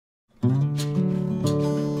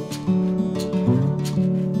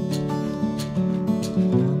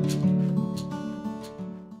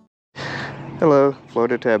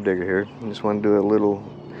Garcia Tab Digger here. I just want to do a little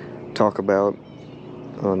talk about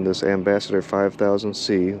on this Ambassadeur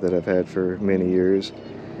 5000C that I've had for many years.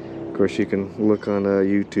 Of course, you can look on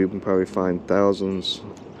YouTube and probably find thousands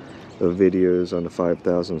of videos on the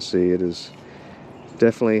 5000C. It is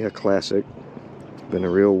definitely a classic. Been a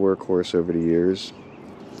real workhorse over the years.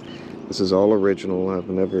 This is all original. I've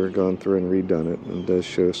never gone through and redone it. It does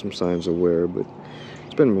show some signs of wear, but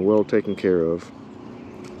it's been well taken care of.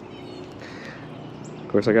 Of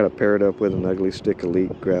course, I got to pair it up with an Ugly Stick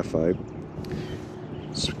Elite graphite.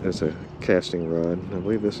 It's a casting rod. I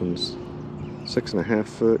believe this one's 6.5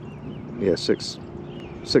 foot. Yeah,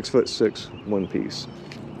 6'6", one piece.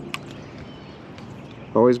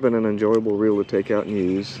 Always been an enjoyable reel to take out and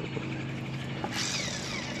use.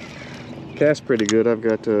 Cast pretty good. I've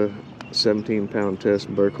got a 17-pound test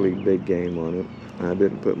Berkeley big game on it. I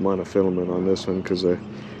didn't put monofilament on this one because I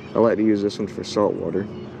like to use this one for saltwater.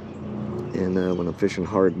 And when I'm fishing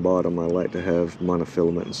hard bottom, I like to have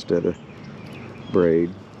monofilament instead of braid.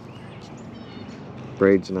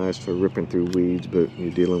 Braid's nice for ripping through weeds, but when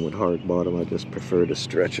you're dealing with hard bottom, I just prefer to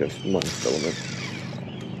stretch a monofilament.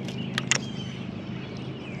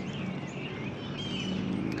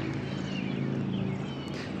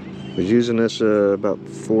 I was using this about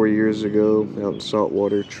 4 years ago out in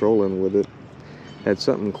saltwater, trolling with it. Had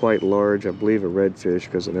something quite large, I believe a redfish,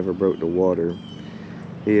 because it never broke the water.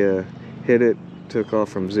 He hit it, took off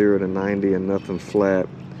from 0 to 90 and nothing flat.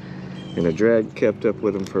 And the drag kept up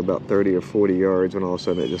with him for about 30 or 40 yards when all of a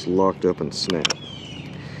sudden it just locked up and snapped.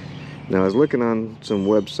 Now I was looking on some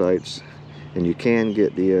websites and you can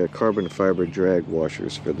get the carbon fiber drag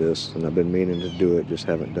washers for this, and I've been meaning to do it, just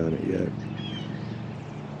haven't done it yet.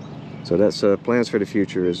 So that's plans for the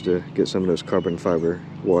future, is to get some of those carbon fiber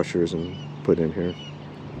washers and put in here.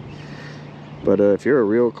 But if you're a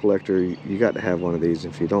reel collector, you got to have one of these.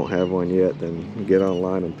 If you don't have one yet, then get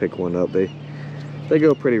online and pick one up. They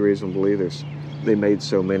go pretty reasonably. They made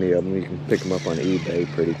so many of them, you can pick them up on eBay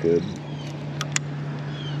pretty good.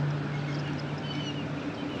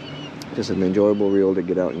 Just an enjoyable reel to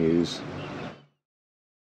get out and use.